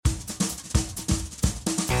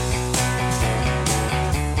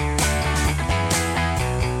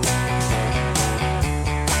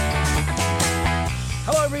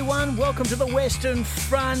welcome to the Western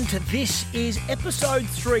Front. This is episode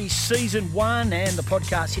 3, season 1, and the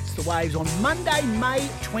podcast hits the waves on Monday, May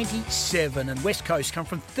 27. And West Coast come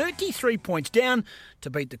from 33 points down to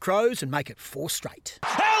beat the Crows and make it 4 straight.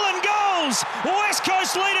 Allen goals! West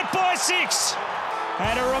Coast lead it by 6.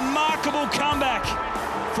 And a remarkable comeback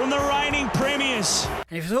from the reigning premiers.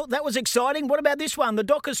 And if you thought that was exciting, what about this one? The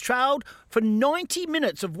Dockers trailed for 90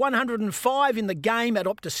 minutes of 105 in the game at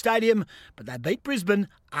Optus Stadium, but they beat Brisbane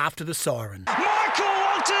after the siren. Michael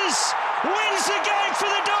Walters wins the game for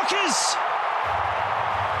the Dockers.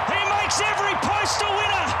 He makes every post a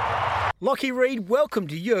winner. Lockie Reid, welcome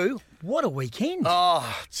to you. What a weekend.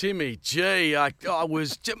 Oh, Timmy, gee, it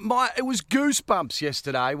was goosebumps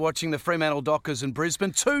yesterday watching the Fremantle Dockers and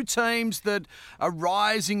Brisbane, two teams that are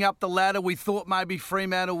rising up the ladder. We thought maybe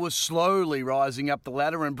Fremantle was slowly rising up the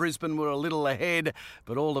ladder and Brisbane were a little ahead,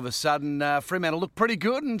 but all of a sudden Fremantle looked pretty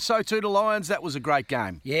good, and so too the Lions. That was a great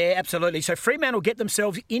game. Yeah, absolutely. So Fremantle get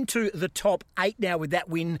themselves into the top 8 now with that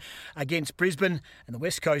win against Brisbane, and the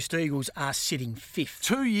West Coast Eagles are sitting 5th.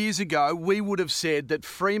 2 years ago, we would have said that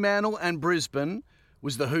Fremantle and Brisbane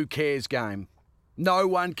was the who cares game. No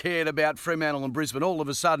one cared about Fremantle and Brisbane. All of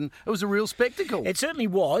a sudden, it was a real spectacle. It certainly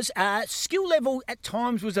was. Skill level at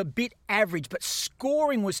times was a bit average, but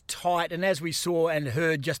scoring was tight. And as we saw and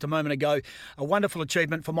heard just a moment ago, a wonderful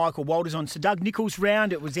achievement for Michael Walters on Sir Doug Nicholls'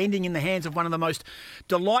 round. It was ending in the hands of one of the most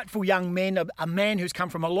delightful young men, a man who's come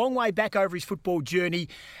from a long way back over his football journey.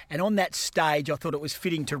 And on that stage, I thought it was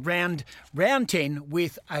fitting to round 10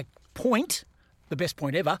 with a point, the best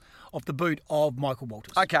point ever, off the boot of Michael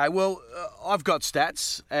Walters. Okay, well, I've got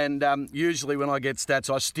stats, and usually when I get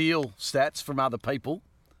stats, I steal stats from other people,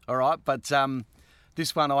 all right? But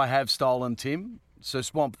this one I have stolen, Tim. So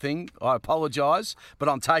Swamp Thing, I apologise, but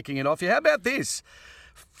I'm taking it off you. How about this?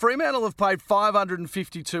 Fremantle have played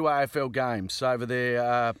 552 AFL games over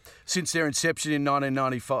their since their inception in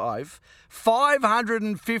 1995.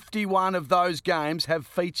 551 of those games have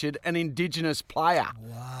featured an Indigenous player.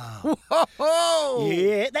 Wow. Whoa!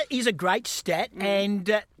 Yeah, that is a great stat,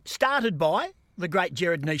 and started by the great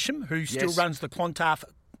Jared Neesham, who still runs the Clontarf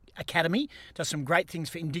Academy, does some great things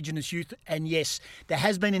for Indigenous youth. And yes, there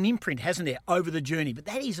has been an imprint, hasn't there, over the journey. But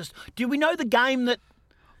that is do we know the game that...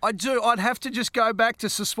 I do. I'd have to just go back to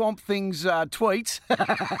Sir Swamp Thing's tweet. You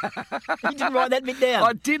didn't write that bit down.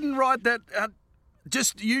 I didn't write that.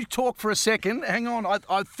 Just you talk for a second. Hang on.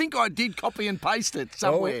 I think I did copy and paste it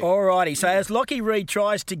somewhere. All righty. So as Lockie Reid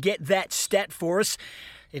tries to get that stat for us,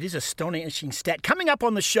 it is an astonishing stat. Coming up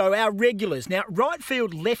on the show, our regulars. Now, right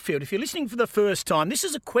field, left field. If you're listening for the first time, this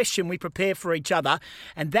is a question we prepare for each other,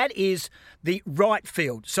 and that is the right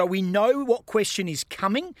field. So we know what question is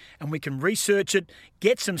coming, and we can research it,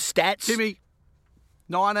 get some stats. Timmy,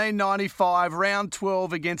 1995, round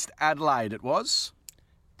 12 against Adelaide, it was.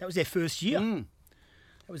 That was their first year.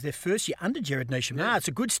 That was their first year under Jared Neesham. Yeah. It's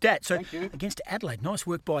a good stat. So Thank you. Against Adelaide, nice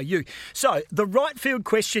work by you. So the right field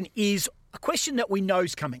question is a question that we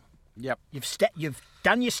know's coming. Yep. You've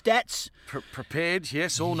done your stats. Prepared,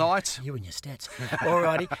 yes, all night. You and your stats. All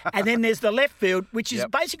righty. And then there's the left field, which is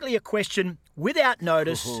basically a question without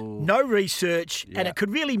notice, no research, and it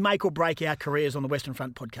could really make or break our careers on the Western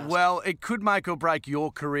Front podcast. Well, it could make or break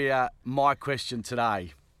your career, my question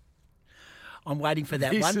today. I'm waiting for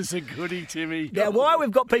that one. This is a goodie, Timmy. Now, while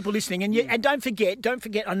we've got people listening, and don't forget,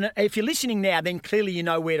 if you're listening now, then clearly you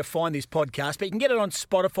know where to find this podcast, but you can get it on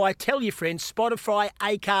Spotify. Tell your friends, Spotify,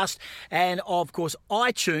 Acast, and, of course,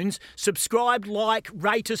 iTunes. Subscribe, like,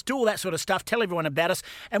 rate us, do all that sort of stuff. Tell everyone about us.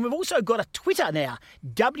 And we've also got a Twitter now,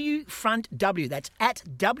 WFrontW. That's at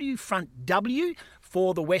WFrontW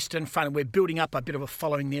for the Western Front. And we're building up a bit of a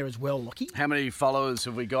following there as well, Lockie. How many followers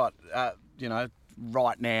have we got,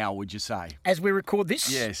 right now, would you say? As we record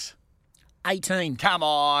this? Yes. 18. Come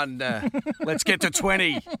on. Let's get to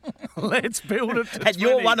 20. Let's build it to 20. And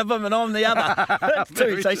you're one of them and I'm the other. That's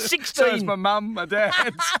two. So 16. So's my mum, my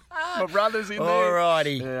dad, my brother's in there. All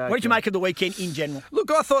righty. Yeah, okay. What did you make of the weekend in general?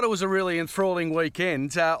 Look, I thought it was a really enthralling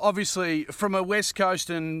weekend. Obviously, from a West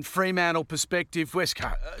Coast and Fremantle perspective, West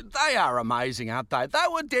Coast, they are amazing, aren't they? They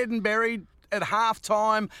were dead and buried at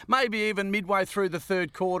half-time, maybe even midway through the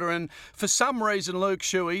third quarter, and for some reason Luke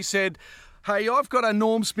Shuey said, hey, I've got a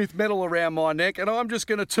Norm Smith medal around my neck and I'm just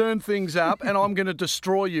going to turn things up and I'm going to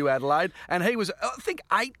destroy you, Adelaide. And he was, I think,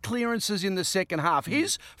 8 clearances in the second half.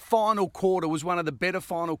 His final quarter was one of the better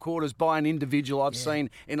final quarters by an individual I've seen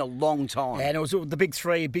in a long time. And it was the big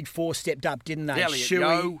 3, big 4 stepped up, didn't they? Elliot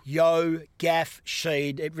Shuey, Yo, Gaff,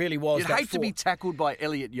 Sheed. It really was. You'd hate to be tackled by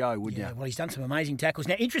Elliot Yo, wouldn't you? Well, he's done some amazing tackles.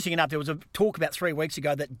 Now, interesting enough, there was a talk about 3 weeks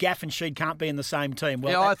ago that Gaff and Sheed can't be in the same team.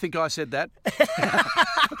 Well, I think I said that.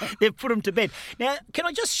 They've put them to bed. Now, can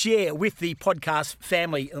I just share with the podcast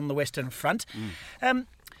family on the Western Front?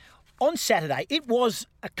 On Saturday, it was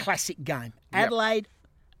a classic game. Yep. Adelaide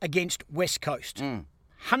against West Coast.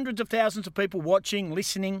 Hundreds of thousands of people watching,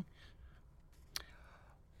 listening.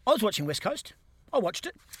 I was watching West Coast. I watched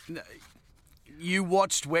it. You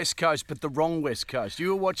watched West Coast, but the wrong West Coast. You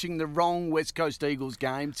were watching the wrong West Coast Eagles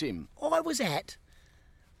game, Tim. I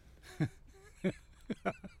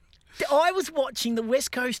was watching the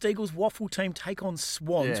West Coast Eagles waffle team take on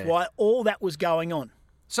Swans while all that was going on.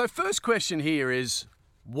 So first question here is,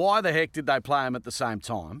 why the heck did they play them at the same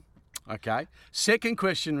time? Okay. Second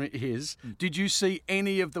question is, did you see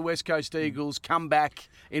any of the West Coast Eagles come back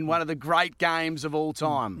in one of the great games of all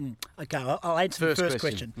time? Okay, I'll answer the first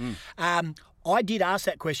question. I did ask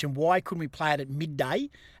that question, why couldn't we play it at midday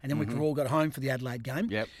and then we could all got home for the Adelaide game?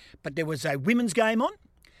 Yep. But there was a women's game on,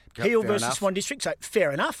 Peel versus enough. Swan District, so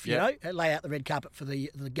fair enough, Yep. you know, lay out the red carpet for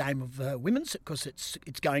the game of women's because it's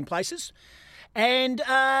going places. And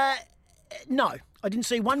no, I didn't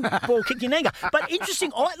see one ball kick in anger. But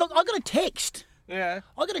interesting, I got a text. Yeah.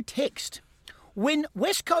 I got a text. When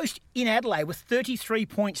West Coast in Adelaide were 33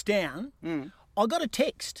 points down, I got a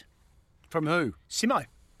text. From who? Simo.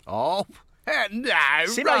 Oh, no,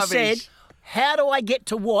 Simo rubbish. said, how do I get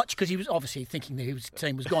to watch? Because he was obviously thinking that his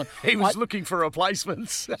team was gone. He was looking for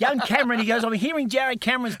replacements. Young Cameron, he goes, I'm hearing Jared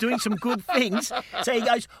Cameron's doing some good things. So he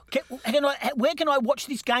goes, where can I watch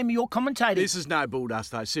this game of your commentating? This is no bull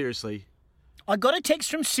dust, though, seriously. I got a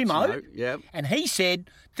text from Simo, and he said,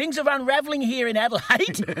 things are unravelling here in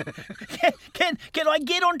Adelaide. Can I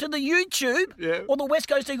get onto the YouTube or the West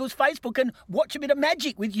Coast Eagles Facebook and watch a bit of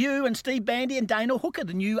magic with you and Steve Bandy and Dana Hooker,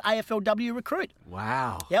 the new AFLW recruit?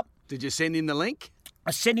 Wow. Yep. Did you send him the link?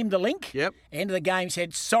 I sent him the link. Yep. End of the game, he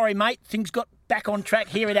said, sorry, mate, things got back on track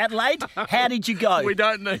here in Adelaide. How did you go? We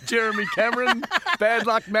don't need Jeremy Cameron. Bad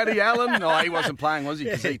luck, Matty Allen. No, he wasn't playing, was he?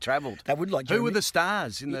 Because he travelled. They would like Jeremy. Who were the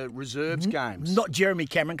stars in the reserves games? Not Jeremy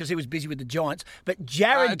Cameron because he was busy with the Giants, but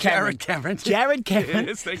Jared Jared Cameron. Cameron. Jared Cameron.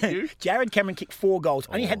 Yes, thank you. Jared Cameron kicked 4 goals.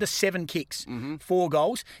 Only had the 7 kicks. 4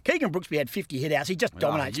 goals. Keegan Brooksby had 50 hit-outs. He just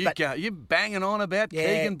dominates. You're banging on about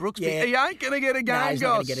Keegan Brooksby. yeah. He ain't going to get a game, No, he's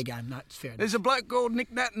not guys. going to get a game. No, it's fair enough. There's a bloke called Nick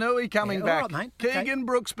Natnui coming Yeah, back. all right, mate. Keegan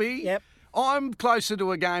Brooksby. Yep. I'm closer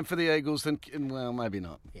to a game for the Eagles than, well, maybe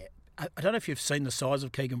not. Yeah. I don't know if you've seen the size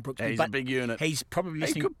of Keegan Brooksby. He's but a big unit. He's probably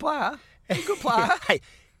He's listening. a good player. He's a good player. Hey,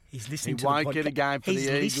 he's listening He to the podcast. won't get a game for the He's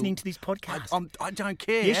Eagles. listening to this podcast. I don't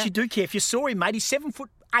care. Yes, you do care. If you saw him, mate, he's 7'8"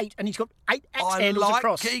 and he's got 8 axe I handles like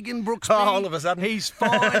across. Keegan Brooksby. Oh, all of a sudden. He's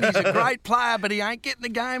fine. He's a great player, but he ain't getting the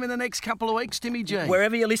game in the next couple of weeks, Timmy G.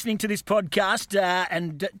 Wherever you're listening to this podcast,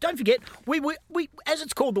 and don't forget, we as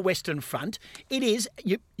it's called the Western Front, it is,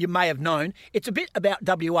 you may have known, it's a bit about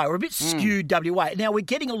WA. We're a bit skewed WA. Now, we're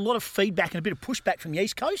getting a lot of feedback and a bit of pushback from the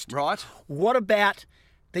East Coast. Right. What about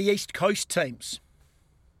the East Coast teams?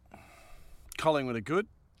 Collingwood are good.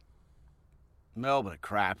 Melbourne are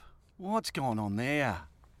crap. What's going on there?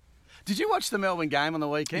 Did you watch the Melbourne game on the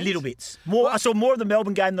weekend? Little bits. I saw more of the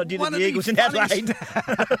Melbourne game than I did of the Eagles in Adelaide.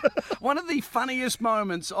 One of the funniest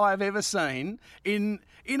moments I've ever seen in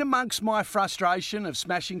amongst my frustration of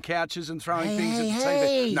smashing couches and throwing things at the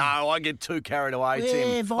TV. No, I get too carried away,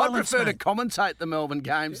 Tim. Violence, I prefer mate. to commentate the Melbourne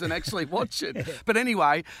games than actually watch it. But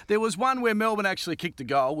anyway, there was one where Melbourne actually kicked a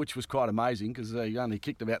goal, which was quite amazing because they only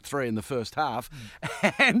kicked about 3 in the first half.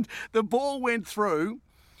 And the ball went through.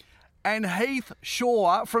 And Heath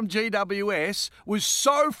Shaw from GWS was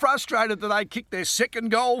so frustrated that they kicked their second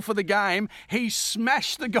goal for the game, he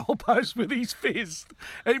smashed the goalpost with his fist.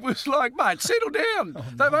 It was like, mate, settle down.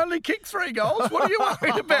 They've only kicked 3 goals. What are you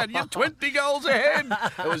worried about? You're 20 goals ahead.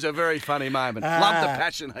 It was a very funny moment. Love the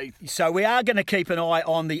passion, Heath. So we are going to keep an eye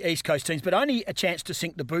on the East Coast teams, but only a chance to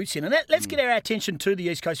sink the boots in. And let's get our attention to the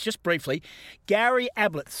East Coast just briefly. Gary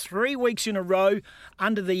Ablett, 3 weeks in a row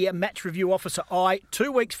under the match review officer eye,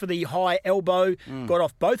 2 weeks for the high elbow, got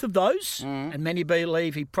off both of those, and many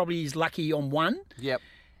believe he probably is lucky on one. Yep.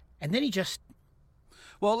 And then he just...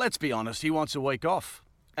 Well, let's be honest, he wants a week off.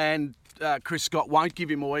 And Chris Scott won't give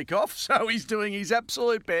him a week off, so he's doing his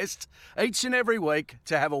absolute best each and every week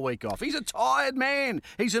to have a week off. He's a tired man.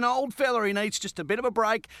 He's an old fella. He needs just a bit of a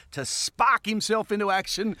break to spark himself into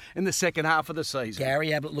action in the second half of the season.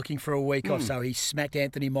 Gary Ablett looking for a week off, so he smacked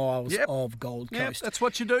Anthony Miles of Gold Coast. Yep, that's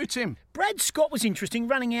what you do, Tim. Brad Scott was interesting,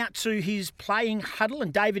 running out to his playing huddle,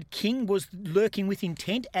 and David King was lurking with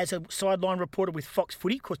intent as a sideline reporter with Fox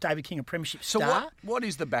Footy. Of course, David King, a premiership star. So what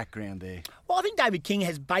is the background there? Well, I think David King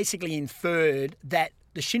has basically inferred that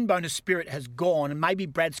the shinboner spirit has gone, and maybe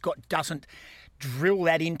Brad Scott doesn't drill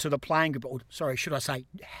that into the playing group, or sorry, should I say,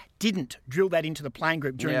 didn't drill that into the playing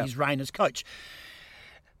group during his reign as coach.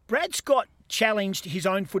 Brad Scott challenged his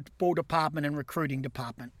own football department and recruiting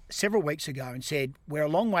department several weeks ago and said, we're a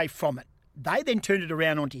long way from it. They then turned it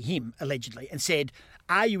around onto him, allegedly, and said,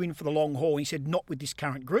 are you in for the long haul? And he said, not with this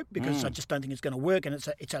current group, because I just don't think it's going to work, and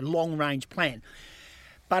it's a long-range plan.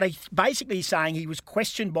 But he basically is saying he was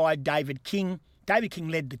questioned by David King. David King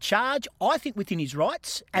led the charge, I think within his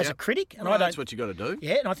rights as a critic. And that's what you got to do.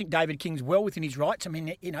 Yeah, and I think David King's well within his rights. I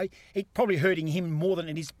mean, it's probably hurting him more than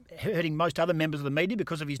it is hurting most other members of the media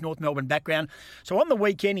because of his North Melbourne background. So on the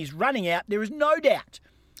weekend, he's running out. There is no doubt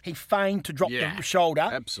he feigned to drop the shoulder.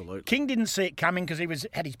 Absolutely. King didn't see it coming because he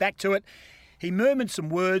had his back to it. He murmured some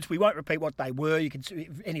words. We won't repeat what they were. You can,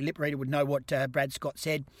 any lip reader would know what Brad Scott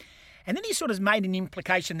said. And then he sort of made an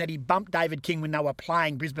implication that he bumped David King when they were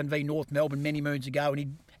playing Brisbane v North Melbourne many moons ago,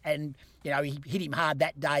 and he hit him hard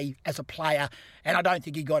that day as a player, and I don't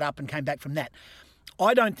think he got up and came back from that.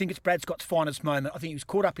 I don't think it's Brad Scott's finest moment. I think he was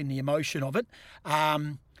caught up in the emotion of it.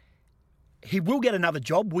 He will get another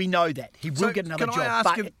job. We know that. He will get another job,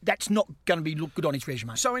 but that's not going to look good on his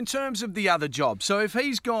resume. So in terms of the other job, so if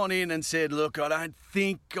he's gone in and said, look, I don't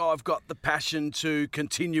think I've got the passion to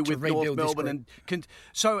continue with North Melbourne.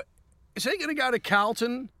 So is he going to go to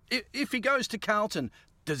Carlton? If he goes to Carlton,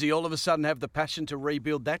 does he all of a sudden have the passion to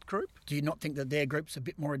rebuild that group? Do you not think that their group's a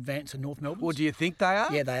bit more advanced than North Melbourne's? Well, do you think they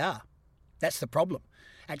are? Yeah, they are. That's the problem.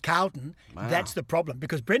 At Carlton, that's the problem.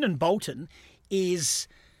 Because Brendan Bolton is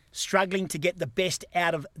struggling to get the best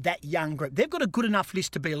out of that young group. They've got a good enough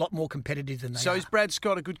list to be a lot more competitive than they are. So is Brad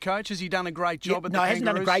Scott a good coach? Has he done a great job at the Kangaroos? No, he hasn't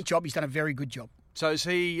done a great job. He's done a very good job. So has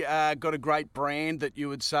he got a great brand that you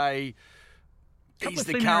would say... He's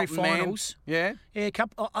the Carlton finals. Man. Yeah.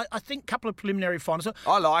 I think a couple of preliminary finals.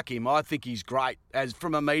 I like him. I think he's great. As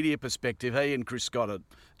from a media perspective, he and Chris Scott are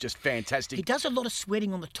just fantastic. He does a lot of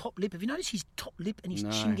sweating on the top lip. Have you noticed his top lip and his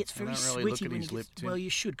chin gets very sweaty when he gets... Well,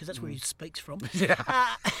 you should, because that's where he speaks from. Yeah.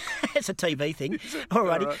 It's a TV thing.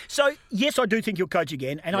 Alrighty. Right. So, yes, I do think he'll coach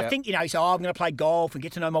again. And I think, he said, I'm going to play golf and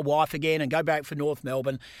get to know my wife again and go back for North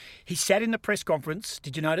Melbourne. He sat in the press conference,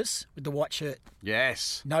 did you notice, with the white shirt?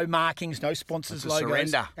 Yes. No markings, no sponsors' logos.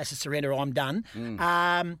 Surrender. That's a surrender. I'm done.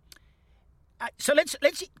 So let's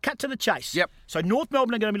cut to the chase. Yep. So North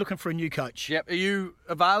Melbourne are going to be looking for a new coach. Yep. Are you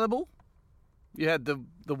available? You had the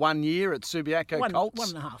 1 year at Subiaco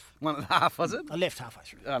Colts. 1.5. 1.5, was it? I left halfway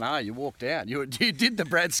through. Oh, no, you walked out. You did the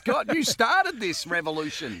Brad Scott. You started this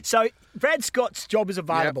revolution. So Brad Scott's job is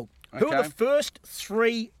available. Yep. Okay. Who are the first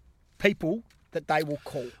three people that they will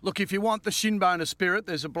call? Look, if you want the shin bone of spirit,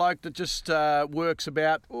 there's a bloke that just works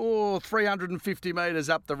about 350 metres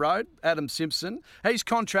up the road, Adam Simpson. He's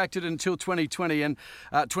contracted until 2020 and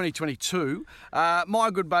 2022. My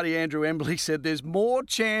good buddy Andrew Embley said there's more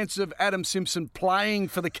chance of Adam Simpson playing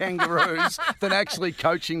for the Kangaroos than actually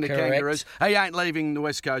coaching the Kangaroos. He ain't leaving the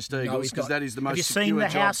West Coast Eagles because that is the most secure job. Have you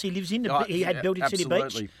seen the house he lives in? He had built in City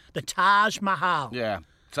Beach. The Taj Mahal. Yeah.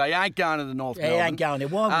 So he ain't going to the North Melbourne. He ain't going there.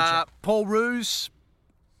 Why would you? Paul Roos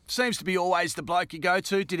seems to be always the bloke you go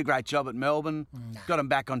to. Did a great job at Melbourne. Got him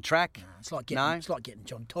back on track. It's like getting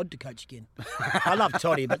John Todd to coach again. I love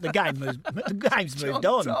Toddy, but the game's moved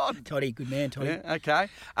on. Todd. Toddy, good man, Toddy. Yeah, okay.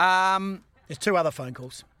 There's two other phone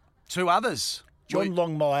calls. Two others. John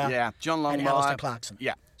Longmire. Yeah, John Longmire. And Alistair Clarkson.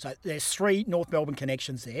 Yeah. So there's three North Melbourne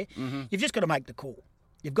connections there. Mm-hmm. You've just got to make the call.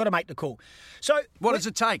 So what does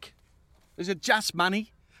it take? Is it just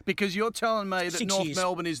money? Because you're telling me that North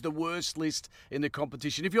Melbourne is the worst list in the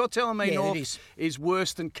competition. If you're telling me North is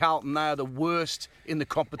worse than Carlton, they are the worst in the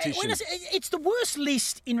competition. It's the worst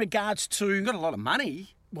list in regards to... They've got a lot of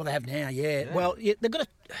money. Well, they have now, yeah. Well, they've got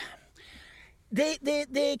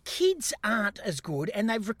their kids aren't as good, and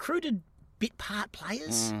they've recruited bit part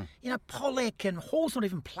players. Pollock and Hall's not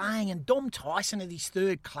even playing, and Dom Tyson at his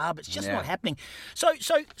third club. It's just not happening. So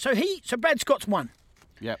Brad Scott's one.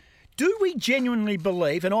 Yep. Do we genuinely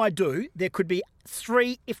believe, and I do, there could be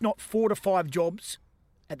 3, if not 4 to 5 jobs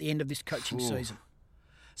at the end of this coaching season?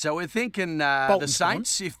 So we're thinking the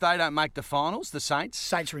Saints, if they don't make the finals, the Saints.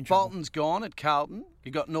 Saints are in trouble. Bolton's gone at Carlton.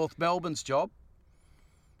 You got North Melbourne's job.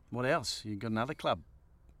 What else? You got another club.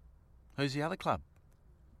 Who's the other club?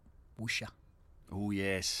 Woosha. Oh,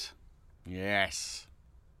 yes. Yes.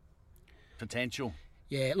 Potential.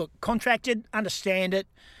 Yeah, look, contracted, understand it.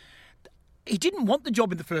 He didn't want the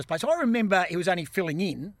job in the first place. I remember he was only filling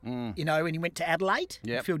in, when he went to Adelaide.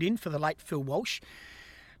 He filled in for the late Phil Walsh.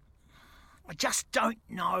 I just don't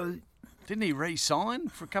know. Didn't he re-sign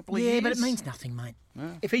for a couple of years? Yeah, but it means nothing, mate.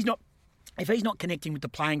 Yeah. If he's not connecting with the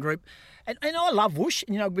playing group, and I love Whoosh.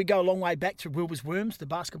 We go a long way back to Wilbur's Worms, the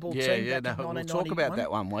basketball team. We'll talk about that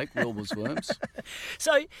one week, Wilbur's Worms.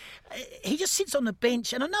 So he just sits on the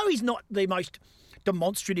bench, and I know he's not the most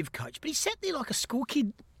demonstrative coach, but he sat there like a school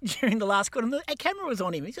kid during the last quarter. And the camera was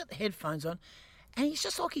on him. He's got the headphones on. And he's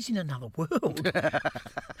just like he's in another world. And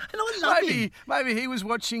I love him. Maybe he was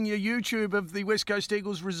watching your YouTube of the West Coast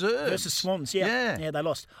Eagles reserves. Versus Swans, yeah. Yeah, they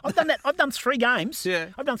lost. I've done that. I've done 3 games. Yeah.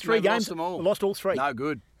 I've done 3 games. Lost them all. Lost all 3. No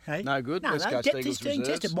good. Hey? No good. No, West Coast depth Eagles is being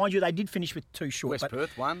reserves. tested. Mind you, they did finish with 2 short. West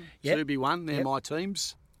Perth won. Yep. Subi won. They're my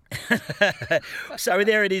teams. So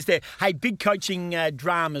there it is there. Hey, big coaching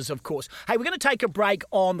dramas, of course. Hey, we're going to take a break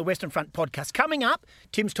on the Western Front podcast. Coming up,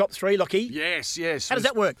 Tim's top 3, Lockie. Yes. How does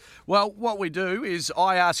that work? Well, what we do is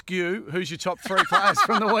I ask you who's your top 3 players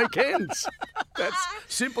from the weekends. That's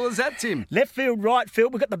simple as that, Tim. Left field, right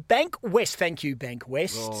field. We've got the Bank West. Thank you, Bank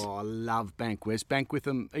West. Oh, I love Bank West. Bank with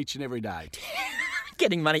them each and every day.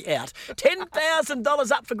 Getting money out.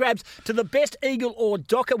 $10,000 up for grabs to the best eagle or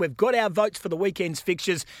docker. We've got our votes for the weekend's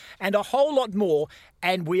fixtures and a whole lot more.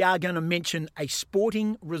 And we are going to mention a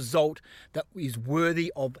sporting result that is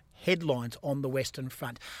worthy of headlines on the Western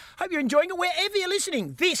Front. Hope you're enjoying it wherever you're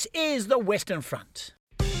listening. This is the Western Front.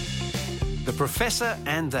 The Professor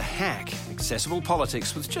and the Hack. Accessible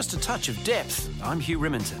politics with just a touch of depth. I'm Hugh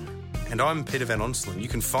Remington. And I'm Peter Van Onselen. You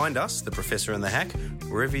can find us, The Professor and the Hack,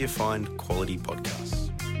 wherever you find quality podcasts.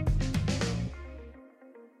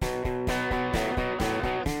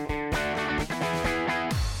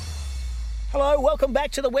 Hello, welcome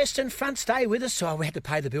back to the Western Front. Stay with us. So we had to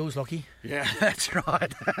pay the bills, Lockie. Yeah, that's right.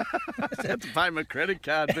 I had to pay my credit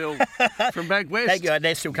card bill from Bank West. Thank you.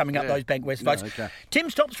 They're still coming up, those Bank West votes. No, okay.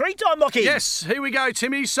 Tim's top 3 time, Lockie. Yes, here we go,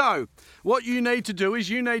 Timmy. So, what you need to do is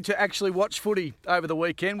you need to actually watch footy over the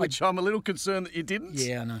weekend, which I'm a little concerned that you didn't.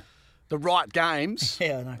 Yeah, I know. The right games.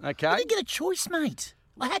 Yeah, I know. Okay. I didn't get a choice, mate.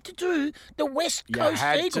 I had to do the West Coast You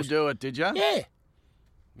had Eagles. to do it, did you? Yeah.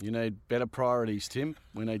 You need better priorities, Tim.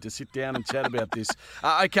 We need to sit down and chat about this.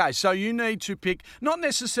 Okay, so you need to pick not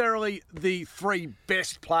necessarily the 3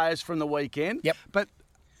 best players from the weekend, but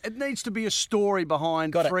it needs to be a story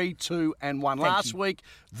behind 3, 2 and 1. Last week,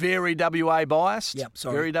 very WA biased. Yep,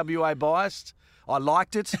 sorry. Very WA biased. I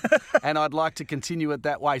liked it, and I'd like to continue it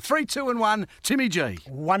that way. 3, 2 and 1, Timmy G.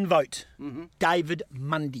 1 vote. David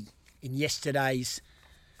Mundy in yesterday's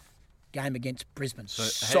game against Brisbane.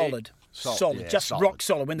 Solid. Yeah, just solid. Rock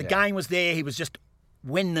solid. When the game was there, he was just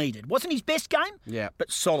when needed. Wasn't his best game,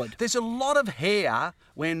 but solid. There's a lot of hair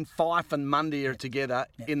when Fife and Mundy are together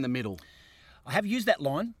in the middle. I have used that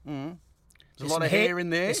line. There's a lot of hair in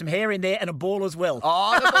there. There's some hair in there and a ball as well.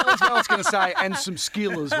 Oh, the ball as well, I was going to say, and some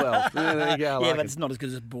skill as well. Yeah, there you go. Yeah, but it's not as good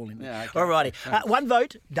as a ball in there. Yeah, okay. All righty. 1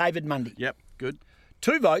 vote, David Mundy. Yep, good.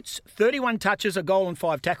 2 votes, 31 touches, a goal and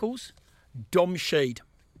 5 tackles, Dom Sheed.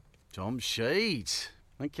 Dom Sheed.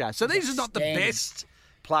 Okay, so these are not the best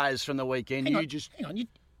players from the weekend. Hang on.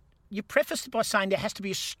 You prefaced by saying there has to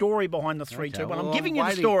be a story behind the 3-2. Well, I'm giving you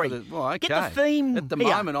the story. Get the theme. At the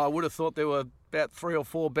moment, I would have thought there were about 3 or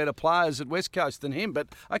 4 better players at West Coast than him. But,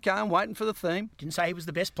 okay, I'm waiting for the theme. Didn't say he was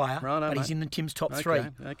the best player, but he's in the Tim's top 3.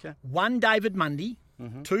 Okay. 1, David Mundy.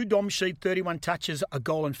 2, Dom Sheed, 31 touches, a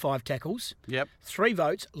goal and 5 tackles. Yep. 3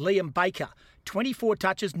 votes, Liam Baker. 24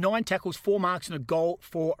 touches, 9 tackles, 4 marks and a goal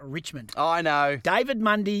for Richmond. I know. David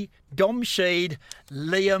Mundy, Dom Sheed,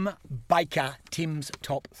 Liam Baker, Tim's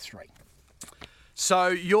top 3. So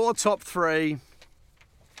your top 3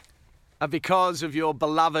 are because of your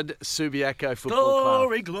beloved Subiaco Football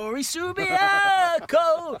Club. Glory,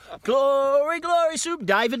 Subiaco. glory, Sub.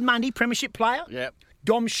 David Mundy, premiership player. Yep.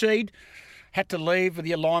 Dom Sheed had to leave with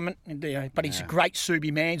the alignment, but he's a great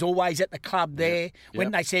Subi man. He's always at the club there. Yep.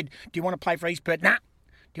 When they said, do you want to play for East Perth? Nah. Do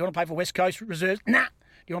you want to play for West Coast Reserves? Nah. Do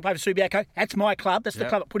you want to play for Subiaco? That's my club. That's the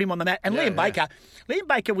club that put him on the map. And Liam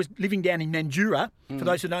Baker was living down in Mandurah, for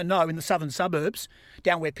those who don't know, in the southern suburbs,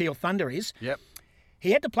 down where Peel Thunder is. Yep.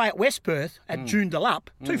 He had to play at West Perth at Joondalup,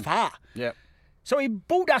 too far. Yep. So he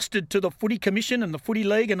bull-dusted to the Footy Commission and the Footy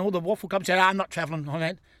League and all the waffle clubs, said, I'm not travelling on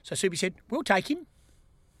that. So Subi said, we'll take him.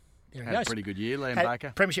 There he Had goes. a pretty good year, Liam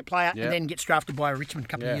Baker. Premiership player and then gets drafted by Richmond a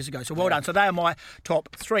couple of years ago. So well done. So they are my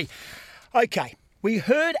top 3. Okay. We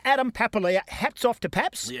heard Adam Papalea. Hats off to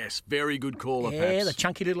Paps. Yes, very good caller, Paps. Yeah, the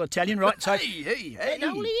chunky little Italian, right? So, hey.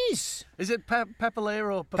 No, well, he is. Is it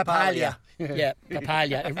Papalea or Papalia? Yeah,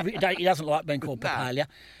 Papalia. He doesn't like being called Papalia.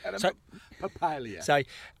 So, Papalia. So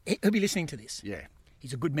he'll be listening to this. Yeah.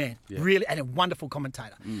 He's a good man, really, and a wonderful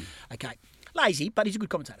commentator. Okay. Lazy, but he's a good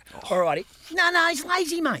commentator. All righty. No, he's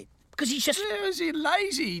lazy, mate. Because he's just... Yeah, is he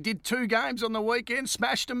lazy? He did 2 games on the weekend,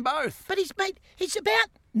 smashed them both. But he's about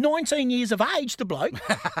 19 years of age, the bloke,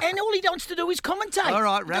 and all he wants to do is commentate. All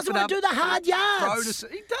right, wrap it up. Doesn't want to do the hard yards.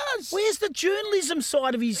 He does. Where's the journalism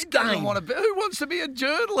side of his game? Who wants to be a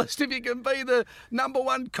journalist if you can be the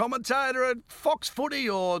 #1 commentator at Fox Footy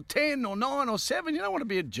or 10 or 9 or 7? You don't want to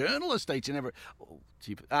be a journalist each and every...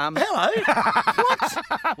 Hello.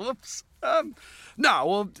 Whoops. No,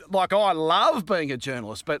 well, like I love being a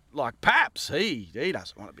journalist, but like Paps, he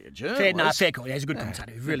doesn't want to be a journalist. Fair call. He's a good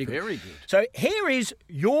commentator. Really good. Very good. So here is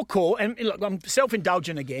your call, and look, I'm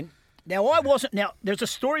self-indulgent again. Now, I wasn't. Now, there's a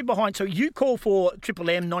story behind. So you call for Triple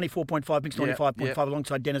M 94.5, Mix 95.5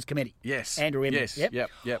 alongside Dennis Cometti. Yes. Andrew M. Yes. Yep.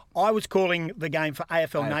 I was calling the game for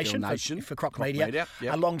AFL Nation for Croc Media. Yep.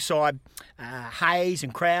 Alongside Hayes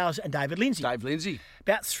and Krause and David Lindsay. Dave Lindsay.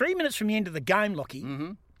 About 3 minutes from the end of the game, Lockie,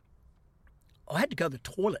 I had to go to the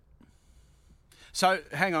toilet. So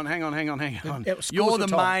hang on. You're the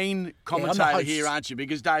main commentator here, aren't you?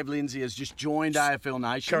 Because Dave Lindsay has just joined AFL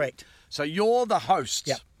Nation. Correct. So you're the host.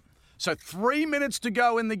 Yep. So 3 minutes to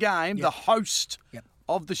go in the game, the host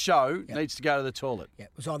of the show needs to go to the toilet. Yeah,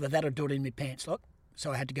 it was either that or do it in my pants, look.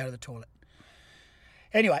 So I had to go to the toilet.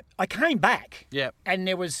 Anyway, I came back. And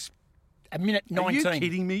there was a minute 19. Are you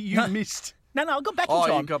kidding me? You missed. No, I got back in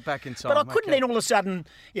time. Oh, you got back in time. But I couldn't then all of a sudden,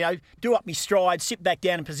 do up my stride, sit back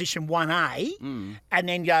down in position 1A, and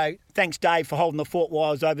then go, thanks, Dave, for holding the fort while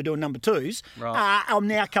I was over doing number twos. Right. I'm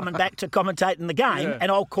now coming back to commentating the game,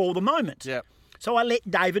 and I'll call the moment. Yeah. So I let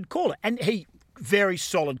David call it, and he, very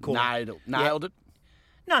solid call. Nailed it.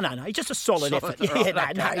 No. He's just a solid effort.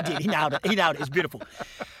 Right, No, he did. He nailed it. It was beautiful.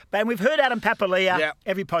 And we've heard Adam Papalia,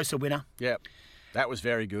 every post a winner. Yeah. That was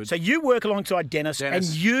very good. So you work alongside Dennis, and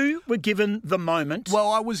you were given the moment. Well,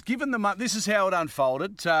 I was given the moment. This is how it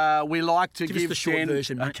unfolded. We like to give us the short Den,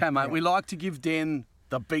 version, mate. Okay, mate. Yeah. We like to give Den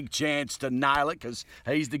the big chance to nail it because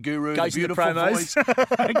he's the guru. Goes the to the beautiful promos. voice.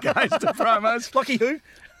 Goes to promos. Lucky who?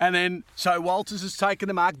 And then, so Walters has taken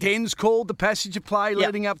the mark. Den's called the passage of play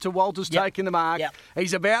leading up to Walters taking the mark. Yep.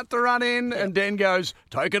 He's about to run in, and Den goes,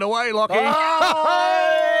 take it away, Lockie.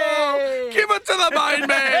 Oh! Give it to the main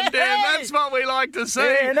man, Den. That's what we like to see.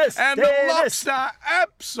 Dennis, the lobster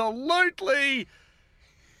absolutely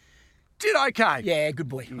did okay. Yeah, good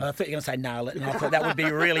boy. I thought you were going to say nail it, and I thought that would be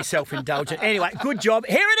really self-indulgent. Anyway, good job.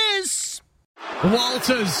 Here it is.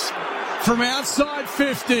 Walters from outside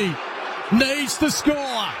 50 needs to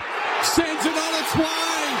score. Sends it on its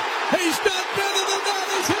way. He's done better than that.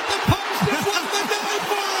 He's hit the post and won the game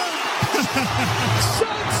for him.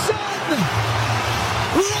 Sun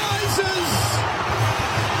rises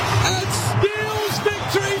and steals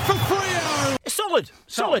victory for Freo.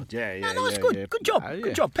 Solid. Yeah. No, it's good. Yeah. Good job. Yeah.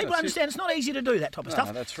 Good job. People That's understand it's not easy to do that type of stuff.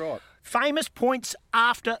 No, that's right. Famous points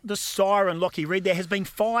after the siren, Lockie Reid. There has been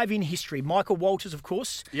 5 in history. Michael Walters, of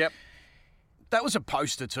course. Yep. That was a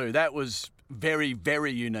poster too. That was very,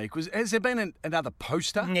 very unique. Has there been another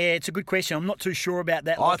poster? Yeah, it's a good question. I'm not too sure about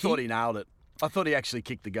that, I Lockie. thought he nailed it. I thought he actually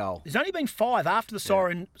kicked the goal. There's only been 5 after the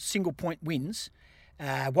siren single-point wins.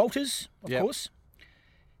 Walters, of course.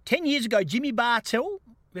 10 years ago, Jimmy Bartell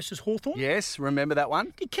versus Hawthorn. Yes, remember that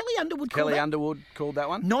one? Did Kelly Underwood call that? Underwood called that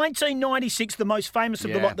one. 1996, the most famous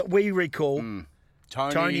of the lot that we recall.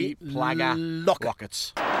 Tony Plugger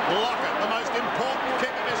Lockett. Lockett, the most important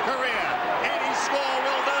kick of his career. Any score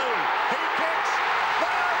will do. He kicks.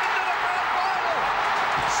 They're into the grand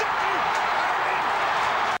final. City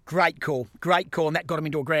are in. Great call, and that got him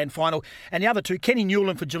into a grand final. And the other two, Kenny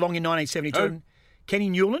Newland for Geelong in 1972. Who? Kenny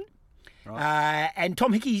Newland. Right. And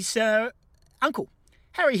Tom Hickey's uncle,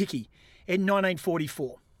 Harry Hickey, in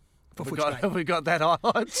 1944. For Footscray. Have we got that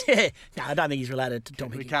highlights? Yeah. No, I don't think he's related to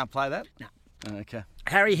Tom We Hickey. can't play that? No. Okay.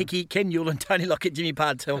 Harry Hickey, Ken Newland, Tony Lockett, Jimmy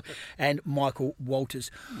Bartell, and Michael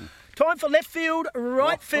Walters. Time for left field,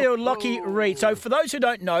 right field, Lockie Reid. So for those who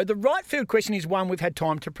don't know, the right field question is one we've had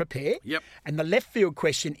time to prepare. Yep. And the left field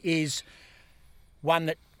question is one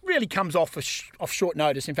that really comes off short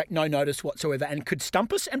notice, in fact, no notice whatsoever, and could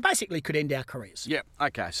stump us and basically could end our careers. Yep.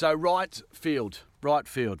 Okay. So right field.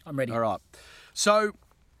 I'm ready. All right. So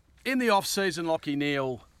in the off-season, Lockie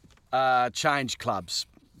Neal changed clubs.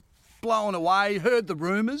 Blown away, heard the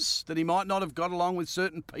rumours that he might not have got along with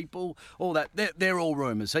certain people, all that. They're all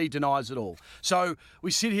rumours. He denies it all. So we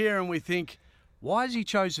sit here and we think, why has he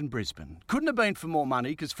chosen Brisbane? Couldn't have been for more money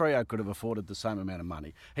because Freo could have afforded the same amount of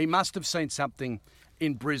money. He must have seen something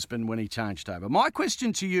in Brisbane when he changed over. My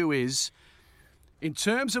question to you is, in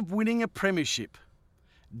terms of winning a premiership,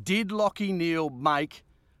 did Lockie Neal make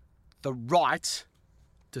the right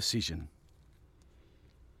decision?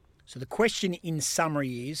 So the question in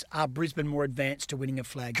summary is, are Brisbane more advanced to winning a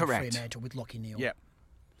flag Correct. than Fremantle with Lockie Neal? Yep.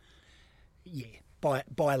 Yeah, by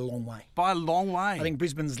a long way. By a long way. I think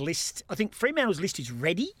Brisbane's list, I think Fremantle's list is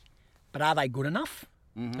ready, but are they good enough?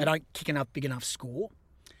 Mm-hmm. They don't kick enough big enough score.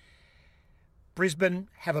 Brisbane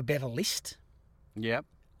have a better list. Yep.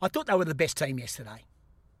 I thought they were the best team yesterday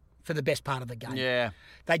for the best part of the game. Yeah.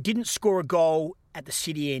 They didn't score a goal at the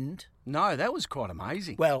City end. No, that was quite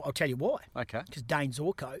amazing. Well, I'll tell you why. Okay. Because Dane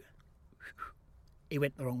Zorko, he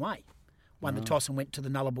went the wrong way. Won the toss and went to the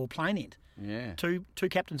Nullarbor Plain end. Yeah. Two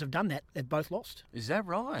captains have done that. They've both lost. Is that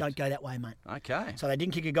right? Don't go that way, mate. Okay. So they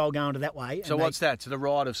didn't kick a goal going to that way. So what's that? To the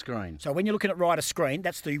right of screen? So when you're looking at right of screen,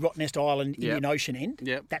 that's the Rottnest Island Yep. Indian Ocean end.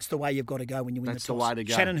 Yep. That's the way you've got to go when you win That's the the toss. way to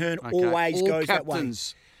go. Shannon Hearn Okay. always All goes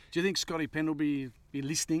captains. Do you think Scotty Penn will be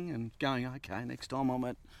listening and going, okay, next time I'm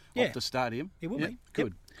at off the stadium? He will be.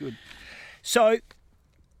 Good, good. that way. So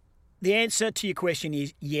the answer to your question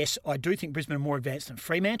is yes, I do think Brisbane are more advanced than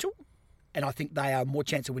Fremantle. And I think they are more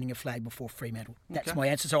chance of winning a flag before Fremantle. That's my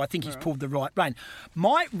answer. So I think he's pulled the right rein.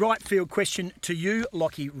 My right field question to you,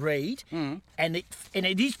 Lockie Reid, and it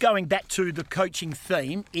is going back to the coaching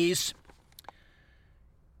theme, is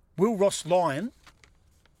will Ross Lyon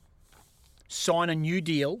sign a new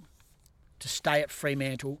deal to stay at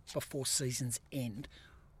Fremantle before season's end?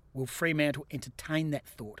 Will Fremantle entertain that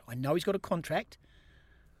thought? I know he's got a contract.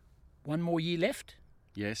 1 more year left.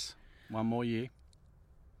 Yes, 1 more year.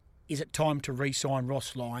 Is it time to re-sign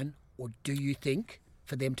Ross Lyon, or do you think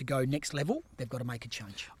for them to go next level, they've got to make a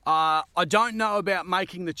change? I don't know about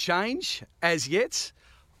making the change as yet,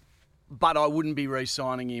 but I wouldn't be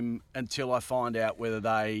re-signing him until I find out whether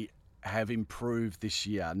they have improved this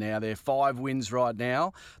year. Now, they're 5 wins right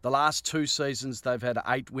now. The last 2 seasons, they've had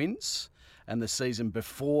 8 wins. And the season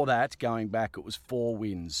before that, going back, it was 4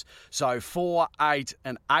 wins. So 4, 8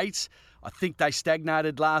 and 8. I think they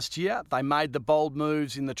stagnated last year. They made the bold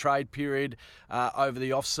moves in the trade period over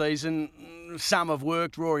the off-season. Some have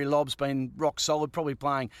worked. Rory Lobb's been rock solid, probably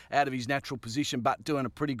playing out of his natural position, but doing a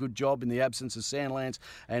pretty good job in the absence of Sandlands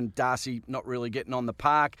and Darcy not really getting on the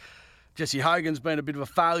park. Jesse Hogan's been a bit of a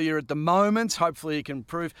failure at the moment. Hopefully he can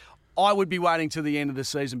improve. I would be waiting to the end of the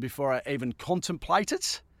season before I even contemplate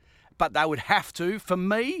it. But they would have to. For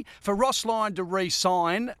me, for Ross Lyon to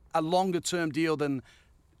re-sign a longer-term deal than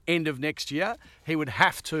end of next year, he would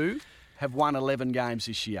have to have won 11 games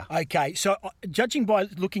this year. Okay, so judging by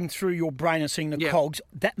looking through your brain and seeing the cogs,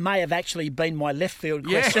 that may have actually been my left field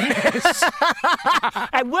question. Yes.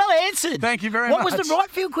 And well answered. Thank you very much. What was the right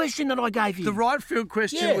field question that I gave you? The right field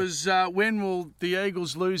question was when will the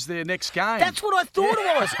Eagles lose their next game? That's what I thought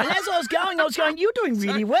it was. And as I was going, you're doing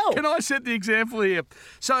really well. Can I set the example here?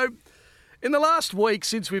 So in the last week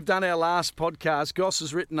since we've done our last podcast, Goss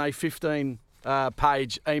has written a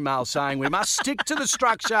 15-page email saying we must stick to the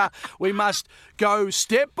structure. We must go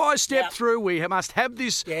step by step through. We must have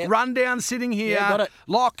this rundown sitting here. Yeah, got it.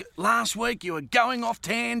 Locke, last week you were going off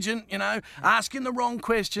tangent, asking the wrong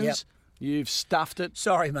questions. Yep. You've stuffed it.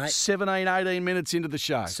 Sorry, mate. 17, 18 minutes into the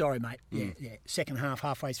show. Sorry, mate. Yeah. Second half,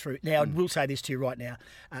 halfway through. Now, I will say this to you right now.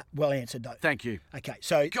 Well answered, though. Thank you. Okay,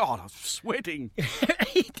 so... God, I'm sweating.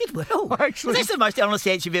 You did well. Actually- That's the most honest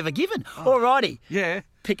answer you've ever given. All righty. Yeah.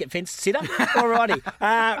 Picket fence sitter. All righty.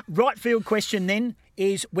 Right field question then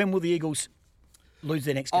is when will the Eagles lose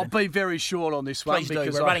their next game? I'll be very short on this one. Please do.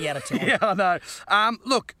 because We're running out of time. Yeah, I know.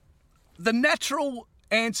 Look, the natural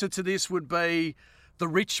answer to this would be the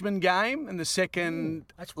Richmond game and the second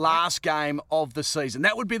last game of the season.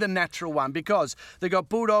 That would be the natural one because they've got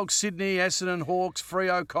Bulldogs, Sydney, Essendon, Hawks,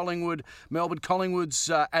 Freo, Collingwood, Melbourne. Collingwood's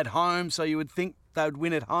at home, so you would think they would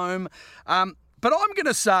win at home. But I'm going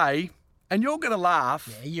to say, and you're going to laugh.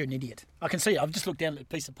 Yeah, you're an idiot. I can see it. I've just looked down at a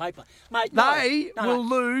piece of paper. Mate, They will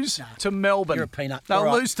lose to Melbourne. You're a peanut. They'll All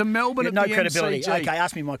right. lose to Melbourne You've at no the credibility. MCG. Okay,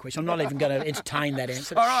 ask me my question. I'm not even going to entertain that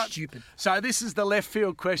answer. All right. Stupid. So this is the left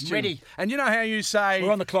field question. Ready. And you know how you say...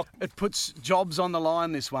 We're on the clock. It puts jobs on the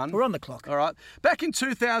line, this one. We're on the clock. All right. Back in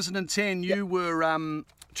 2010, you were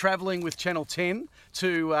travelling with Channel 10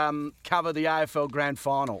 to cover the AFL Grand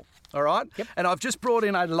Final. All right? Yep. And I've just brought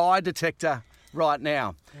in a lie detector right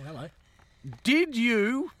now. Oh, hello. Did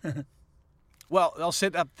you... Well, I'll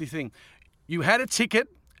set up the thing. You had a ticket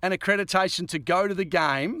and accreditation to go to the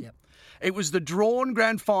game. Yep. It was the drawn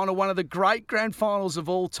grand final, one of the great grand finals of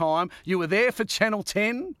all time. You were there for Channel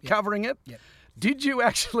 10 covering it. Yep. Did you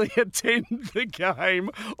actually attend the game,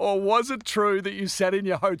 or was it true that you sat in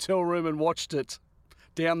your hotel room and watched it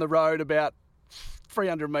down the road about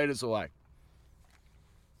 300 metres away?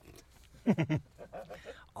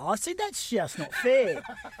 Oh, see, that's just not fair.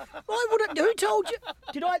 Why wouldn't? Who told you?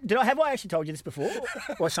 Have I actually told you this before,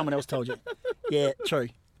 or someone else told you? Yeah, true.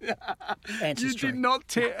 Answer's You true. did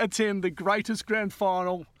not attend the greatest grand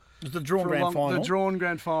final. It was the drawn for a grand long- final. The drawn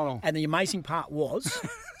grand final. And the amazing part was,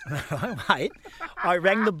 wait, I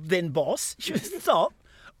rang the then boss. Stop.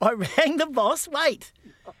 I rang the boss. Wait,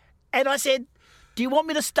 and I said, "Do you want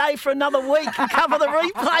me to stay for another week and cover the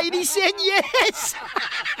replay?" And he said, "Yes."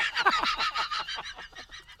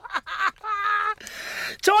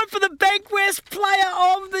 Time for the Bankwest Player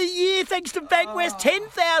of the Year, thanks to Bankwest,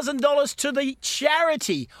 $10,000 to the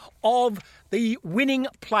charity of the winning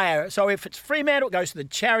player. So if it's Fremantle, it goes to the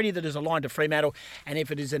charity that is aligned to Fremantle, and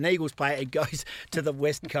if it is an Eagles player, it goes to the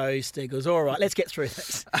West Coast Eagles. All right, let's get through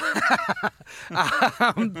this.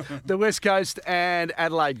 The West Coast and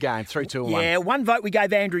Adelaide game, 3-2-1. Yeah, 1 vote we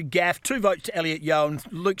gave Andrew Gaff, 2 votes to Elliot Yeo and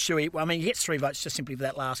Luke Shuey. Well, I mean, he gets 3 votes just simply for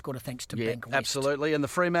that last quarter, thanks to Bankwest. Absolutely. And the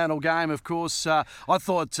Fremantle game, of course, I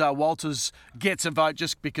thought Walters gets a vote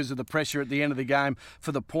just because of the pressure at the end of the game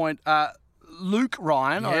for the point. Luke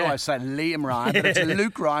Ryan, I always say Liam Ryan, but it's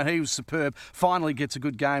Luke Ryan. He was superb. Finally gets a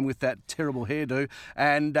good game with that terrible hairdo.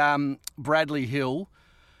 And Bradley Hill,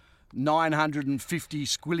 950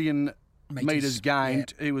 squillion metres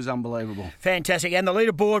gained. He was unbelievable. Fantastic. And the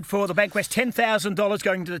leaderboard for the Bankwest, $10,000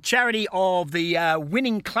 going to the charity of the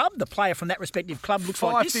winning club, the player from that respective club. Looks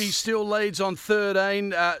like this. Fifey still leads on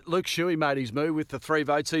 13. Luke Shuey made his move with the 3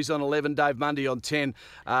 votes. He's on 11. Dave Mundy on 10.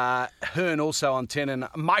 Hearn also on 10. And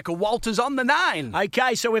Michael Walters on the 9.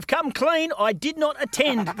 Okay, so we've come clean. I did not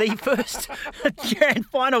attend the first grand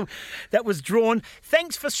final that was drawn.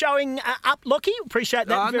 Thanks for showing up, Lockie. Appreciate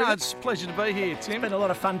that. No, it's a pleasure to be here, Tim. It's been a lot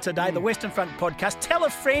of fun today. The Western Front podcast. Tell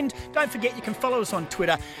a friend. Don't forget you can follow us on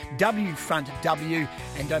Twitter, WFrontW,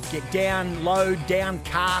 and don't forget download,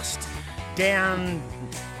 downcast, down.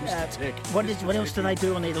 What else do they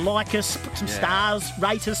do on there? Like us, put some stars,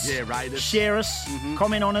 rate us, rate us, share us,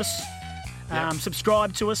 comment on us,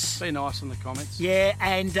 subscribe to us. Be nice in the comments. Yeah,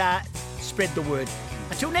 and spread the word.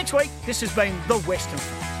 Until next week, this has been the Western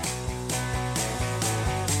Front.